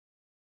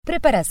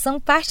Preparação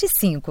parte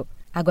 5.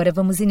 Agora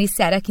vamos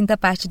iniciar a quinta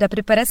parte da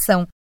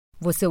preparação.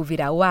 Você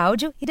ouvirá o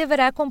áudio e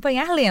deverá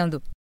acompanhar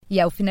lendo. E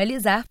ao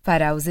finalizar,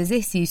 fará os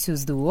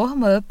exercícios do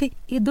warm-up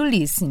e do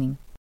listening.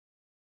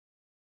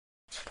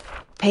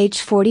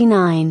 Page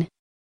 49.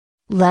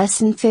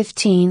 Lesson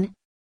 15.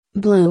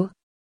 Blue.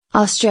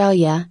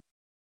 Australia.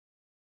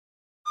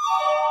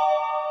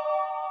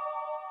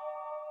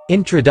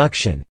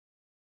 Introduction.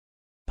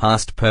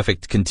 Past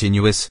perfect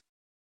continuous.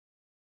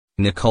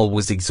 Nicole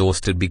was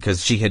exhausted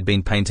because she had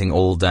been painting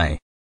all day.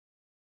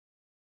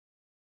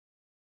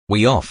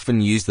 We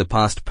often use the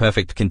past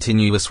perfect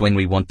continuous when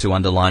we want to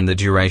underline the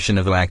duration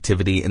of an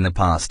activity in the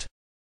past.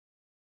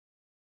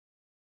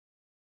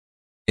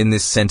 In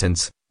this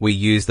sentence, we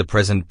use the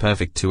present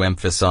perfect to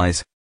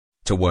emphasize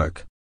to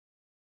work.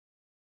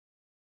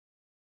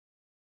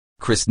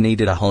 Chris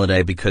needed a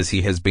holiday because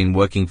he has been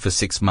working for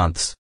 6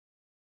 months.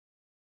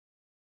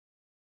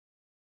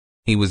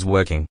 He was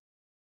working.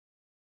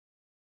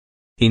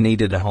 He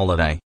needed a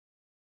holiday.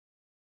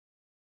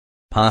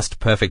 Past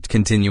perfect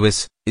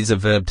continuous is a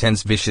verb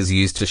tense vicious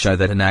used to show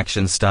that an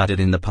action started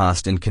in the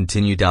past and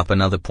continued up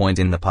another point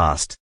in the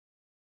past.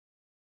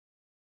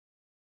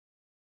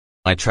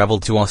 I travel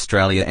to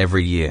Australia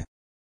every year.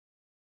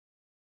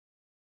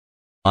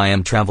 I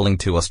am traveling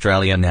to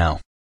Australia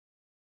now.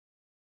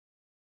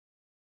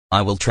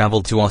 I will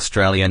travel to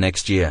Australia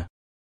next year.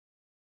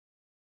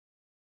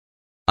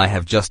 I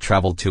have just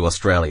traveled to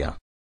Australia.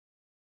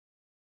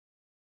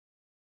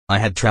 I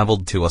had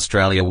traveled to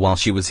Australia while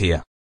she was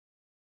here.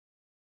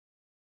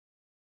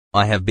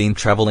 I have been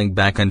traveling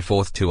back and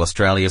forth to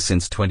Australia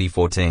since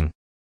 2014.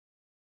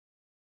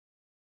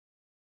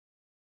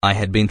 I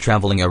had been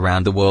traveling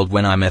around the world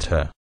when I met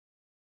her.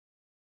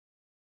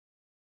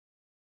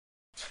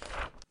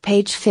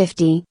 Page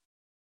 50.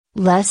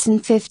 Lesson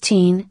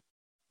 15.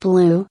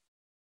 Blue.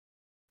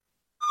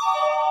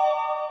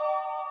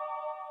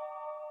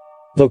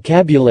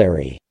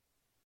 Vocabulary.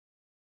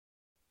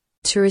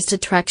 Tourist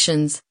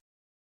attractions.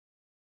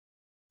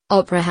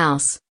 Opera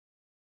House.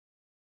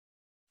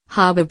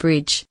 Harbour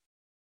Bridge.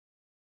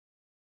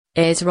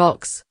 Ayers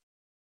Rocks.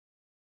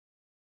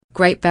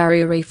 Great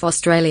Barrier Reef,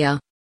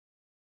 Australia.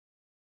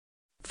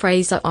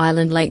 Fraser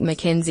Island, Lake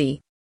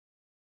Mackenzie.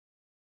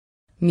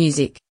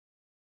 Music.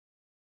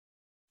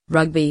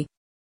 Rugby.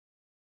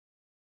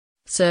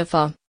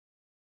 Surfer.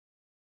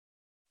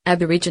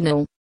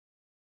 Aboriginal.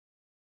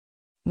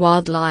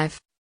 Wildlife.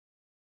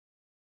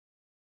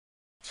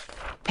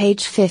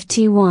 Page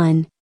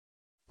 51.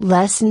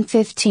 Lesson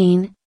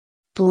 15.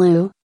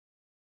 Blue.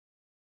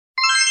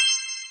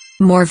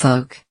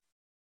 Morvoke.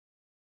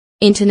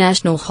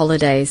 International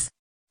holidays.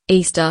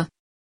 Easter.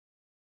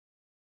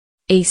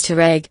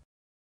 Easter egg.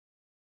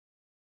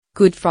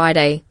 Good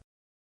Friday.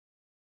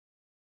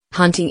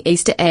 Hunting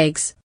Easter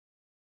eggs.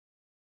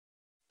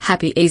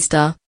 Happy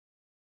Easter.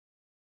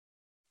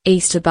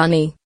 Easter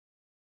bunny.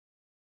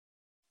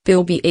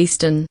 Bilby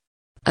Easton,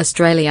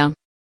 Australia.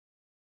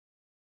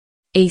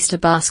 Easter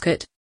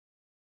basket.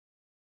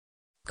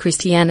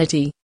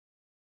 Christianity.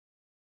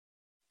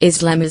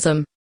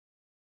 Islamism.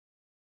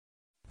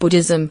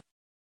 Buddhism.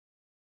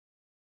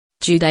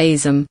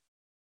 Judaism.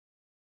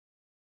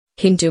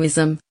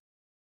 Hinduism.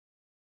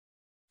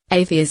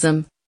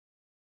 Atheism.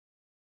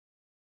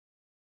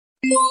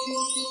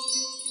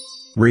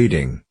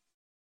 Reading.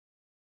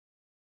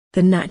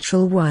 The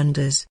natural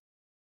wonders.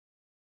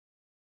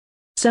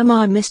 Some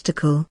are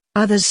mystical,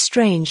 others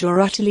strange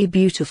or utterly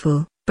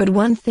beautiful, but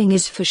one thing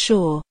is for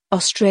sure,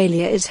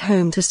 Australia is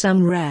home to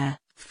some rare,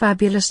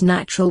 fabulous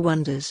natural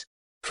wonders.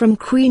 From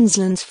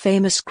Queensland's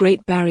famous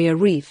Great Barrier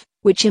Reef,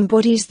 which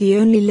embodies the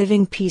only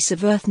living piece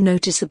of Earth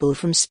noticeable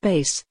from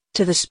space,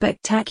 to the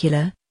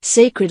spectacular,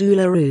 sacred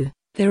Uluru,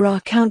 there are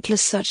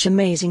countless such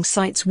amazing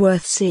sights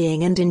worth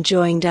seeing and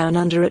enjoying down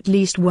under at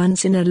least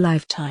once in a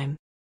lifetime.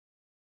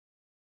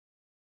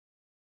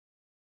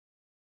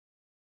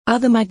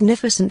 Other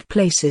magnificent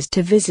places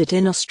to visit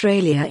in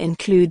Australia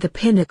include the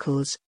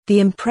Pinnacles, the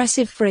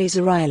impressive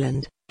Fraser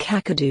Island,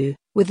 Kakadu,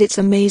 with its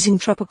amazing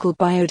tropical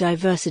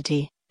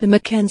biodiversity, the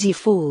Mackenzie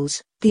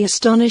Falls, the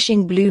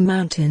astonishing Blue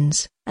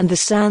Mountains, and the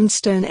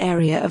sandstone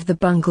area of the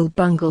Bungle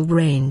Bungle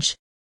Range.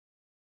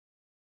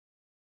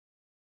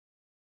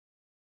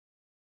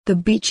 The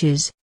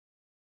beaches.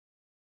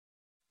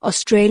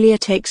 Australia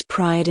takes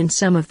pride in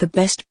some of the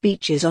best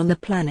beaches on the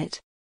planet.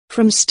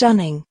 From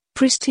stunning,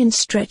 pristine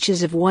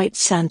stretches of white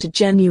sand to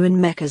genuine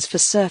meccas for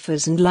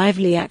surfers and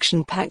lively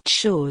action-packed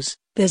shores,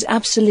 there's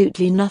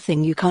absolutely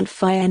nothing you can't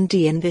find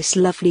in this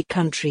lovely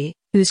country,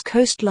 whose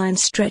coastline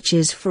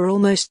stretches for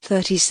almost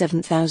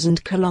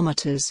 37,000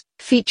 kilometers,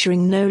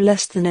 featuring no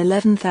less than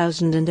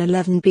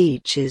 11,011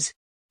 beaches.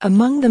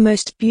 Among the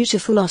most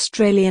beautiful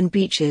Australian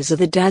beaches are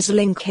the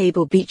dazzling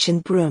Cable Beach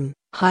and Broome,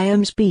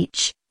 Hyams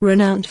Beach,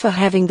 renowned for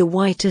having the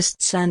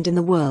whitest sand in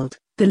the world,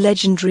 the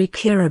legendary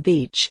Kirra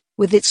Beach,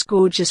 with its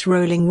gorgeous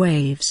rolling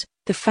waves,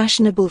 the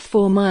fashionable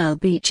 4 Mile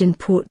Beach in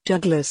Port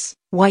Douglas,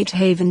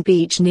 Whitehaven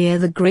Beach near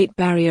the Great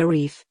Barrier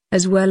Reef,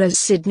 as well as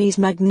Sydney's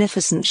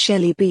magnificent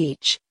Shelley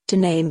Beach, to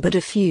name but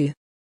a few.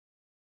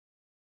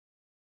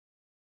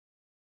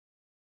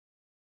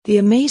 The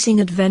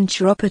amazing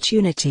adventure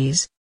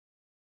opportunities.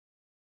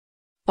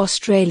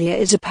 Australia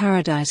is a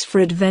paradise for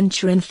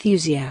adventure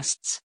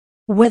enthusiasts.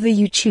 Whether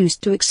you choose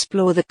to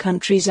explore the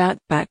country's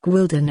outback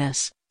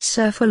wilderness,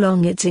 surf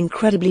along its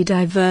incredibly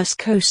diverse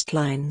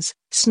coastlines,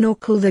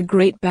 snorkel the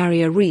Great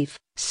Barrier Reef,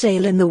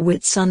 sail in the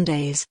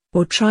Whitsundays,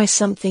 or try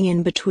something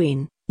in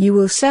between, you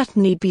will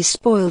certainly be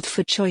spoiled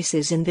for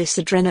choices in this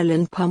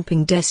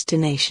adrenaline-pumping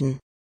destination.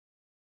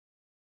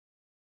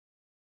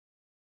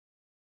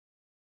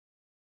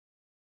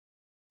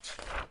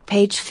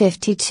 Page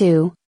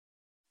 52.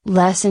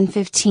 Lesson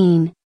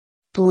 15.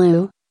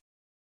 Blue.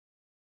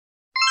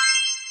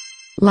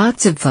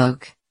 Lots of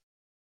folk.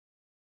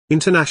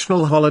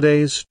 International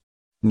holidays.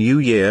 New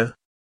Year.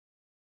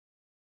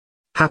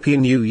 Happy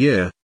New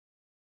Year.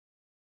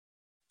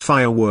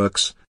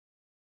 Fireworks.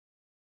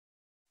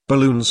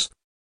 Balloons.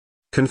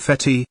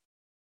 Confetti.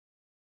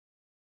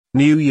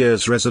 New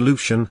Year's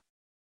resolution.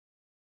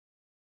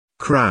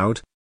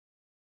 Crowd.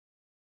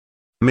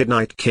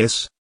 Midnight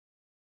kiss.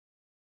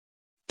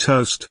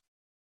 Toast.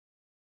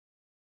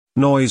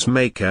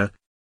 Noisemaker.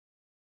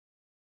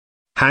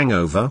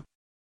 Hangover.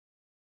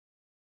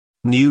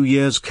 New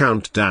Year's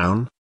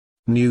countdown.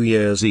 New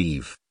Year's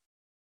Eve.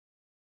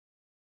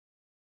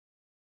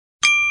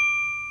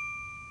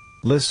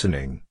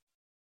 Listening.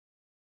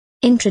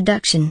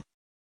 Introduction.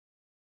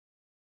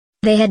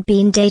 They had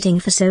been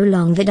dating for so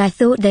long that I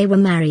thought they were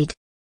married.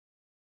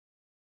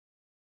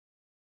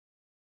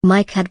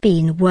 Mike had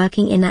been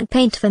working in that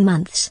paint for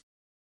months.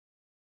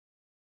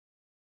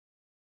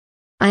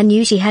 I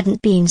knew she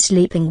hadn't been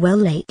sleeping well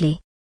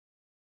lately.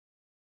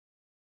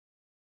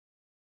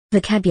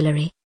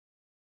 Vocabulary.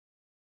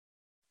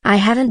 I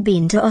haven't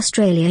been to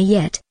Australia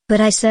yet, but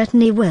I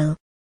certainly will.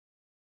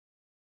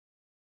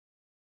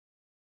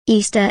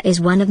 Easter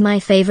is one of my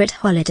favorite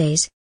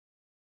holidays.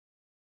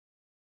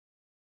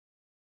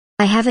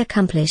 I have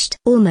accomplished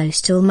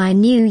almost all my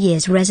New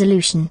Year's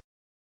resolution.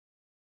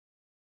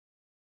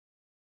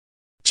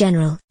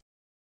 General.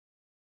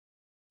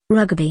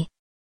 Rugby.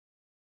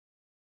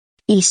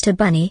 Easter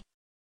Bunny.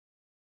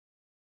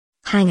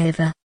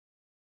 Hangover.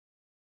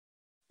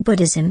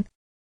 Buddhism.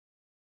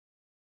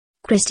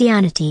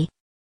 Christianity.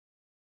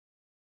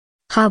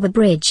 Harbour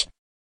Bridge.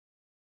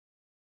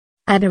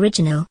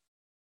 Aboriginal.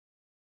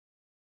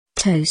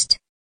 Toast.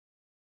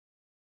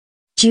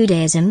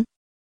 Judaism.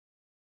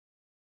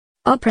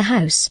 Opera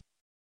House.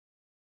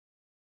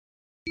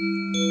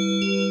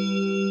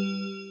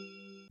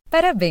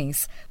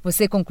 Parabéns!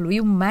 Você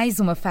concluiu mais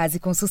uma fase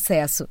com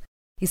sucesso.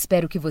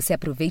 Espero que você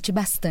aproveite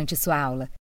bastante sua aula.